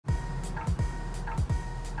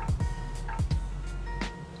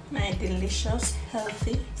delicious,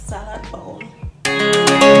 healthy salad bowl.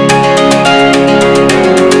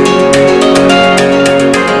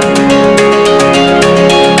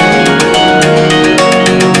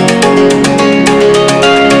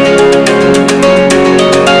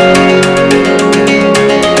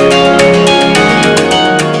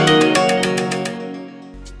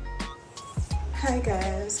 Hi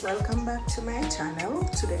guys, welcome back to my channel.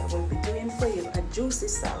 Today I will be doing for you a juicy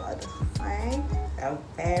salad, right? A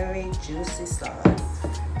very juicy salad.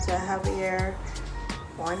 So I have here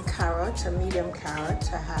one carrot, a medium carrot.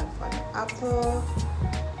 I have an apple,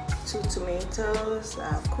 2 tomatoes, I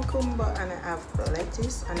have cucumber, and I have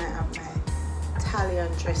lettuce, and I have my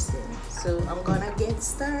Italian dressing. So I'm gonna get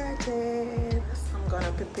started. I'm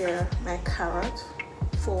gonna prepare my carrot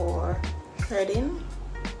for shredding.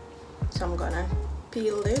 So I'm gonna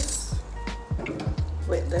peel this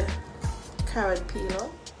with the carrot peeler.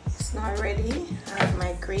 It's not ready. I have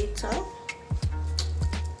my grater.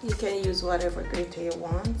 You can use whatever grater you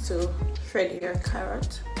want to shred your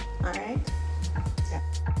carrot. Alright. Yeah.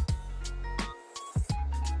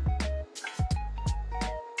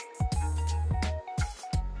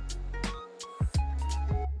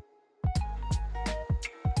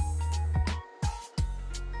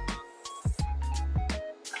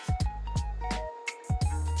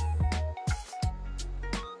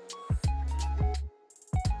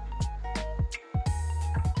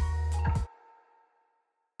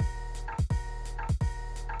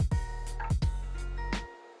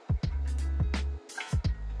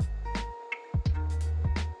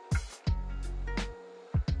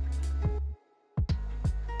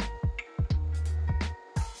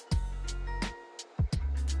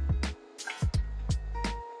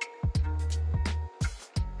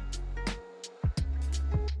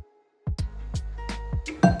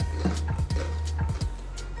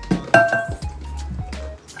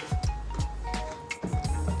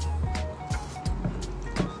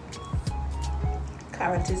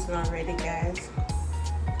 Carrot is not ready, guys.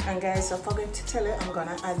 And guys, I forgot to tell you, I'm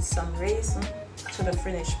gonna add some raisin to the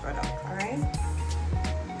finished product. All right.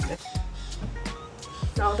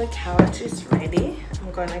 Now the carrot is ready.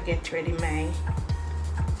 I'm gonna get ready my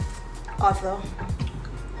other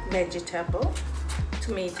vegetable.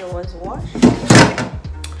 Tomato was washed,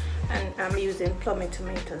 and I'm using plummy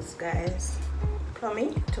tomatoes, guys.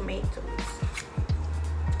 Plummy tomatoes.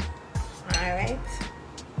 All right.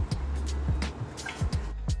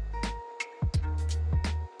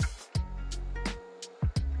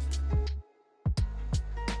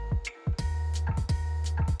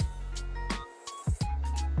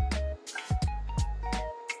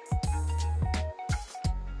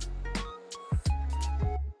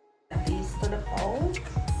 To the bowl.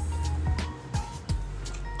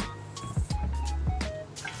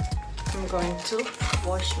 I'm going to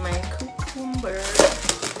wash my cucumber.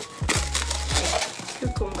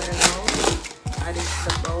 Now. Add it to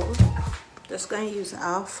the bowl. Just going to use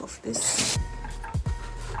half of this.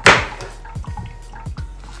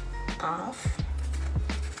 Half.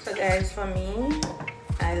 So guys, for me,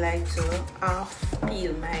 I like to half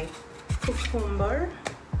peel my cucumber.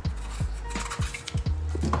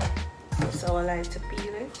 So I like to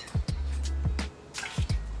peel it.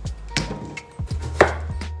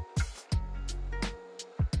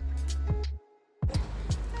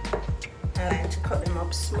 I like to cut them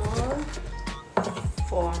up small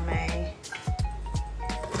for my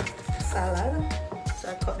salad. So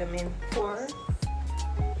I cut them in 4.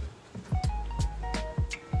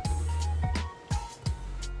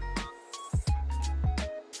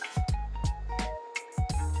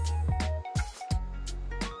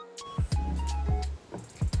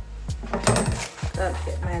 I'll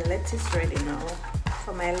get my lettuce ready now.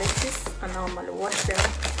 For my lettuce, I normally wash them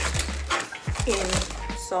in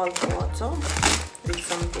salt water with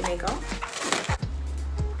some vinegar.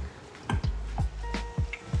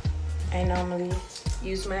 I normally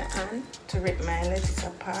use my hand to rip my lettuce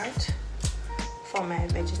apart for my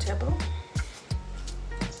vegetable.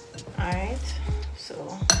 Alright, so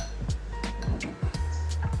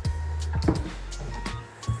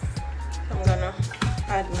I'm gonna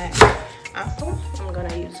add my apple. I'm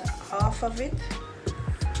gonna use half of it.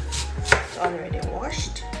 It's already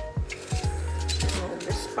washed. Remove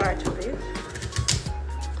this part of it.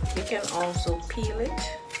 You can also peel it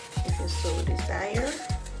if you so desire.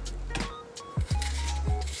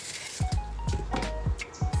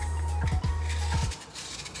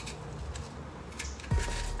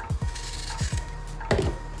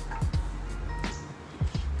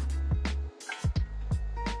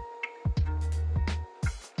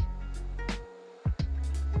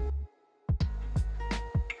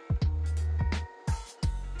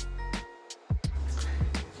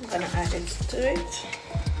 gonna add it to it.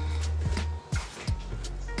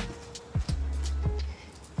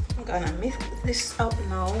 I'm gonna mix this up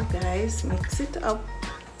now, guys. Mix it up.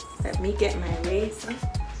 Let me get my raisin.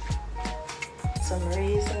 Some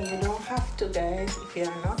raisin. You don't have to, guys. If you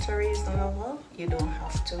are not a raisin lover, you don't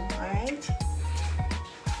have to. Alright.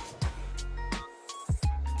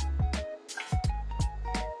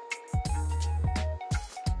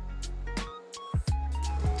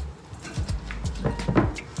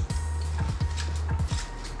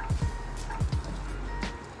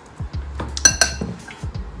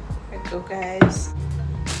 Go, guys.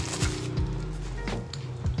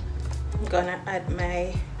 I'm gonna add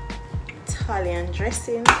my Italian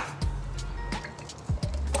dressing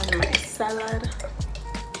on my salad.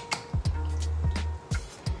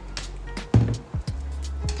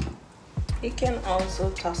 You can also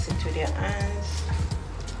toss it with your hands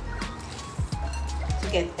to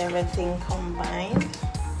get everything combined.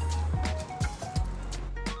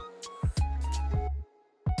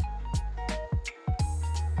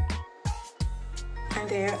 And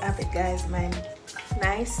there you have it, guys, my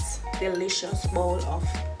nice delicious bowl of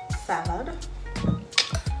salad.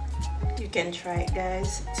 You can try it,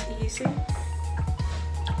 guys. It's easy.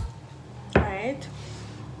 Alright,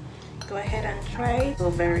 go ahead and try it. So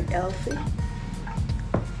very healthy.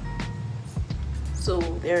 So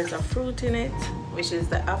there's a fruit in it, which is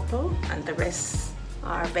the apple, and the rest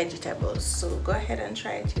are vegetables. So go ahead and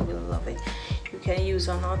try it. You will love it. You can use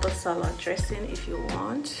another salad dressing if you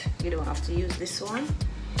want. You don't have to use this one,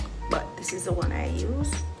 but this is the one I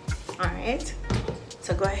use. Alright,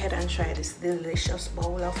 so go ahead and try this delicious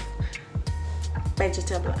bowl of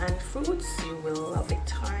vegetable and fruits. You will love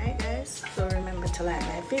it. Alright, guys, so remember to like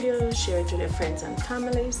my videos, share it with your friends and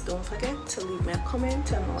families. Don't forget to leave me a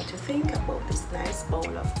comment on what you think about this nice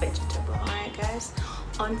bowl of vegetable. Alright, guys,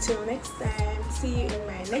 until next time, see you in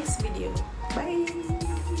my next video.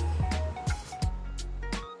 Bye.